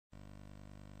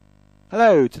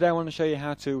Hello, today I want to show you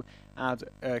how to add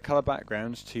colour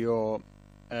backgrounds to your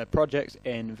project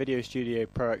in VideoStudio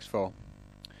Pro X4.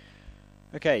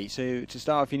 Okay, so to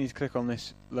start off you need to click on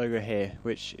this logo here,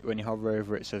 which when you hover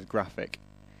over it says graphic.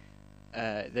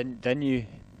 Then you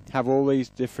have all these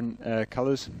different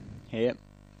colours here.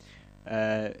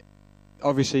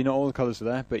 Obviously not all the colours are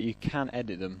there, but you can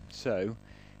edit them. So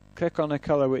click on a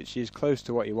colour which is close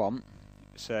to what you want.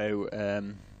 So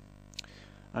I'm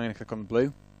going to click on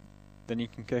blue. Then you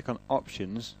can click on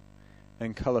options,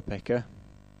 then colour picker.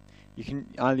 You can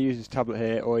either use this tablet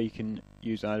here or you can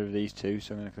use either of these two,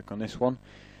 so I'm going to click on this one,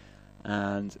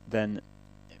 and then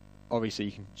obviously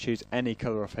you can choose any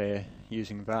colour off here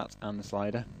using that and the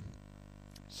slider.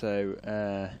 So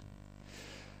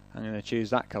I'm going to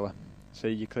choose that colour. So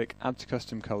you click add to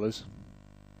custom colours,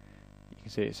 you can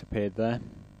see it's appeared there,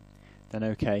 then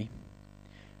OK.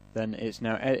 Then it's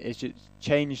just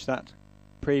changed that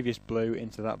previous blue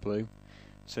into that blue.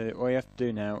 So all you have to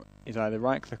do now is either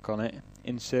right click on it,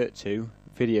 insert to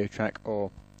video track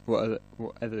or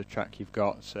whatever track you've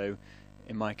got. So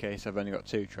in my case I've only got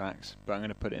 2 tracks, but I'm going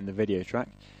to put it in the video track.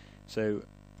 So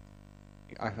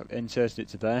I've inserted it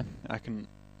to there. I can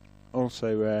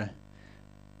also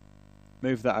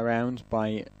move that around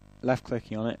by left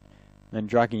clicking on it and then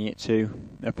dragging it to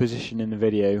a position in the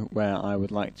video where I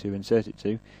would like to insert it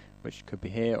to, which could be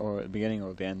here or at the beginning or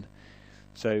at the end.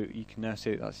 So you can now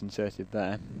see that that's inserted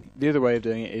there. The other way of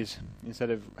doing it is, instead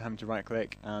of having to right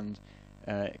click and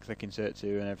click insert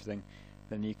to and everything,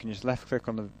 then you can just left click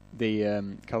on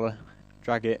the colour,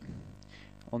 drag it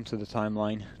onto the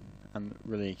timeline and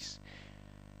release.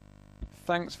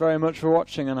 Thanks very much for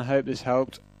watching, and I hope this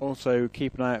helped. Also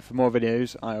keep an eye out for more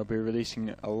videos. I will be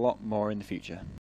releasing a lot more in the future.